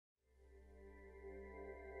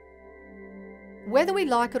Whether we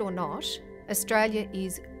like it or not, Australia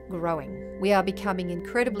is growing. We are becoming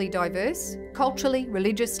incredibly diverse, culturally,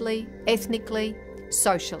 religiously, ethnically,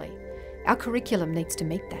 socially. Our curriculum needs to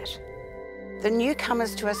meet that. The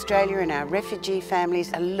newcomers to Australia and our refugee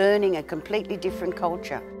families are learning a completely different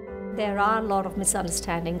culture. There are a lot of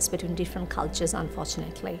misunderstandings between different cultures,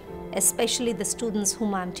 unfortunately. Especially the students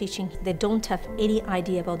whom I'm teaching, they don't have any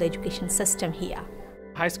idea about the education system here.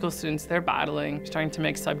 High school students, they're battling, trying to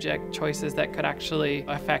make subject choices that could actually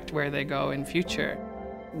affect where they go in future.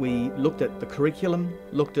 We looked at the curriculum,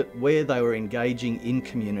 looked at where they were engaging in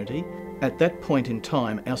community. At that point in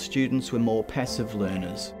time, our students were more passive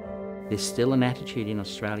learners. There's still an attitude in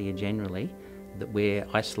Australia generally that we're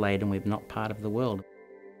isolated and we're not part of the world.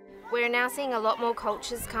 We're now seeing a lot more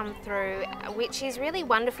cultures come through, which is really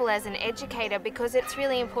wonderful as an educator because it's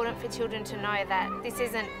really important for children to know that this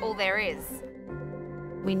isn't all there is.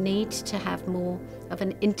 We need to have more of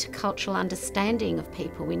an intercultural understanding of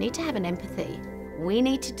people. We need to have an empathy. We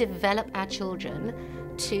need to develop our children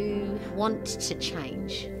to want to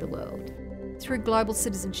change the world. Through Global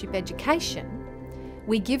Citizenship Education,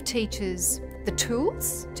 we give teachers the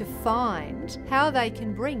tools to find how they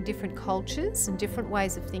can bring different cultures and different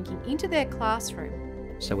ways of thinking into their classroom.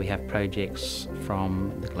 So we have projects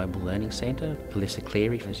from the Global Learning Centre. Alyssa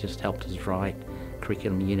Cleary has just helped us write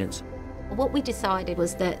curriculum units. What we decided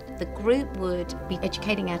was that the group would be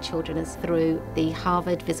educating our children through the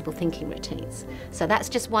Harvard Visible Thinking routines. So that's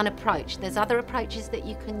just one approach. There's other approaches that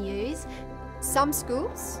you can use. Some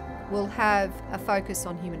schools will have a focus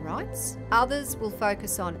on human rights, others will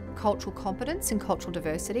focus on cultural competence and cultural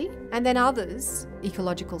diversity, and then others,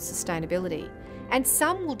 ecological sustainability. And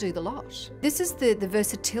some will do the lot. This is the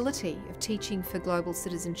versatility of teaching for global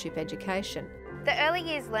citizenship education. The early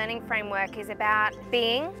years learning framework is about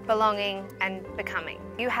being, belonging and becoming.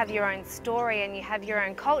 You have your own story and you have your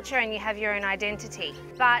own culture and you have your own identity,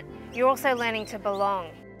 but you're also learning to belong.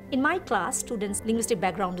 In my class, students' linguistic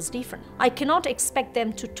background is different. I cannot expect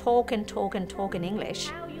them to talk and talk and talk in English,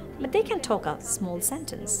 but they can talk a small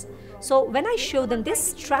sentence. So when I show them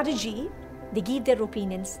this strategy, they give their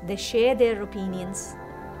opinions, they share their opinions,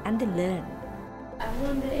 and they learn. I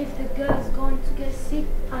wonder if the girl is going to get sick.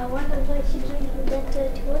 I wonder why she's drinking that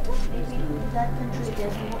dirty water. Maybe in that country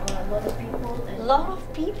there's a lot of people. A lot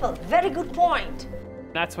of people. Very good point.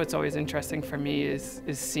 That's what's always interesting for me is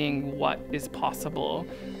seeing what is possible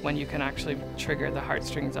when you can actually trigger the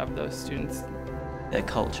heartstrings of those students. Their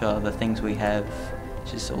culture, the things we have,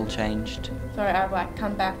 just all changed. So I've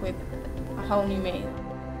come back with a whole new me.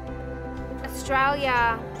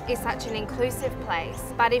 Australia is such an inclusive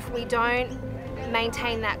place, but if we don't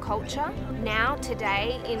maintain that culture now,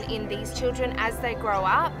 today, in these children as they grow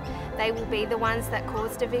up, they will be the ones that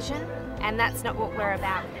cause division, and that's not what we're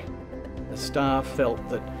about. The staff felt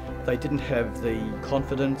that they didn't have the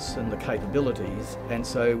confidence and the capabilities, and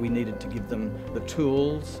so we needed to give them the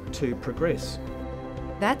tools to progress.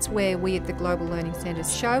 That's where we at the Global Learning Centre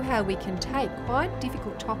show how we can take quite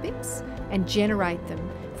difficult topics and generate them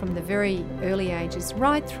from the very early ages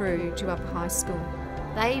right through to upper high school.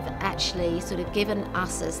 They've actually sort of given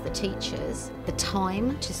us as the teachers the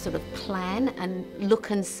time to sort of plan and look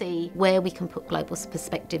and see where we can put global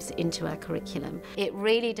perspectives into our curriculum. It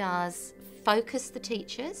really does focus the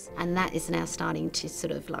teachers, and that is now starting to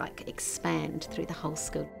sort of like expand through the whole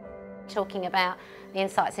school. Talking about the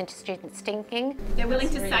insights into students' thinking. They're willing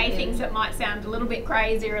to say things that might sound a little bit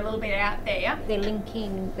crazy or a little bit out there. They're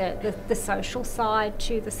linking the social side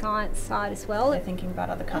to the science side as well. They're thinking about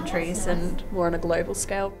other countries and more on a global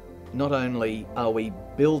scale. Not only are we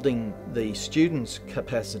building the students'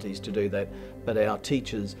 capacities to do that, but our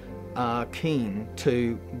teachers are keen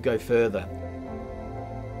to go further.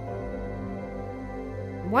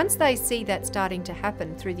 Once they see that starting to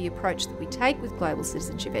happen through the approach that we take with global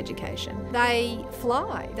citizenship education, they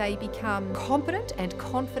fly. They become competent and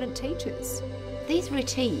confident teachers. These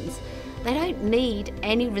routines, they don't need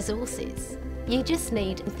any resources. You just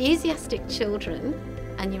need enthusiastic children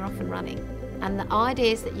and you're off and running. And the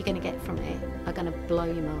ideas that you're going to get from it are going to blow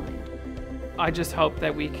your mind. I just hope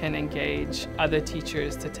that we can engage other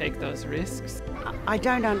teachers to take those risks. I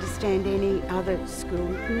don't understand any other school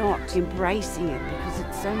not embracing it because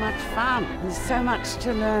it's so much fun. There's so much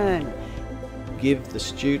to learn. Give the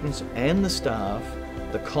students and the staff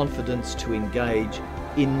the confidence to engage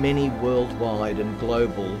in many worldwide and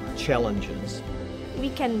global challenges. We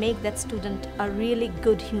can make that student a really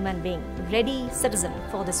good human being, ready citizen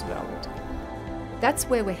for this world. That's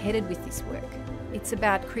where we're headed with this work. It's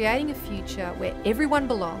about creating a future where everyone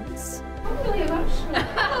belongs. I'm really emotional.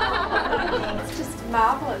 It's just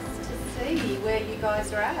marvellous to see where you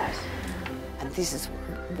guys are at. And this is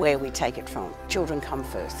where we take it from. Children come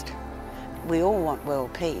first. We all want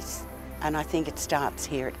world peace, and I think it starts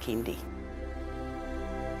here at kindy.